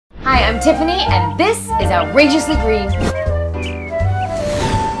Hi, I'm Tiffany, and this is Outrageously Green.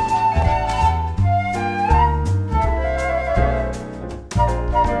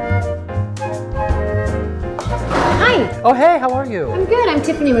 Hi. Oh, hey, how are you? I'm good. I'm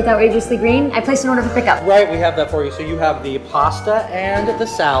Tiffany with Outrageously Green. I placed an order for pickup. Right, we have that for you. So you have the pasta and the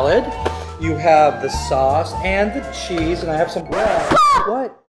salad. You have the sauce and the cheese, and I have some bread.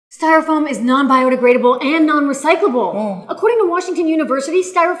 What? Styrofoam is non-biodegradable and non-recyclable. Oh. According to Washington University,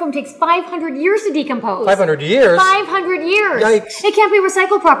 Styrofoam takes 500 years to decompose. 500 years? 500 years! Yikes. It can't be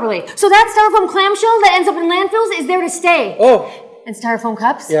recycled properly. So that Styrofoam clamshell that ends up in landfills is there to stay. Oh. And Styrofoam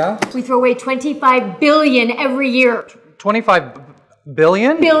cups? Yeah? We throw away 25 billion every year. 25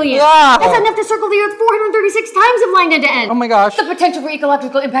 billion? Billion. Yeah. That's enough to circle the Earth 436 times if lined end to end. Oh my gosh. The potential for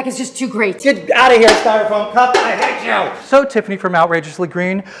ecological impact is just too great. Get out of here, Styrofoam cup. I hate you. So, Tiffany from Outrageously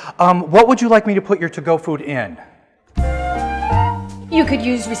Green, what would you like me to put your to-go food in? You could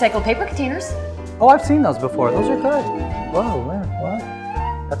use recycled paper containers. Oh, I've seen those before. Those are good. Whoa, where? What?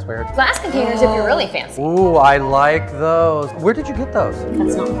 That's weird. Glass containers if you're really fancy. Ooh, I like those. Where did you get those?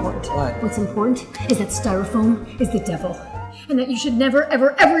 That's not important. What? What's important is that Styrofoam is the devil. And that you should never,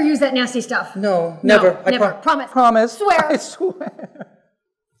 ever, ever use that nasty stuff. No, never. No, never. Promise. Promise. Swear. I swear.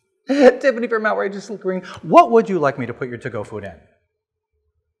 Tiffany from Outrageously Green, what would you like me to put your to-go food in?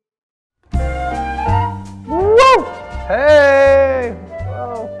 Woo! Hey!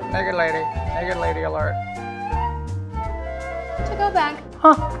 Whoa. Naked lady alert. To-go bag.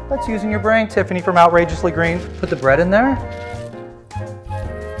 Huh, that's using your brain, Tiffany from Outrageously Green. Put the bread in there?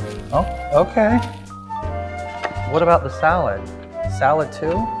 Oh, okay. What about the salad? Salad too?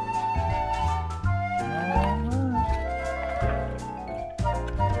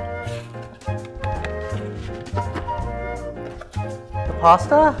 The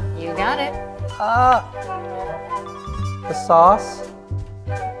pasta? You got it. The sauce?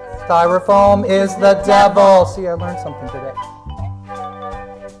 Styrofoam is the devil. See, I learned something today.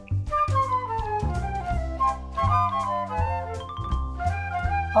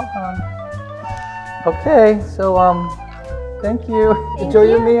 Hold on. Okay, so thank you. Enjoy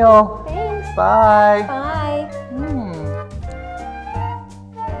your meal. Thanks. Bye. Bye.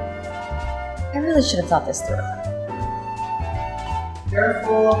 I really should have thought this through.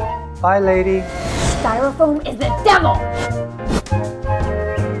 Careful. Bye, lady. Styrofoam is the devil!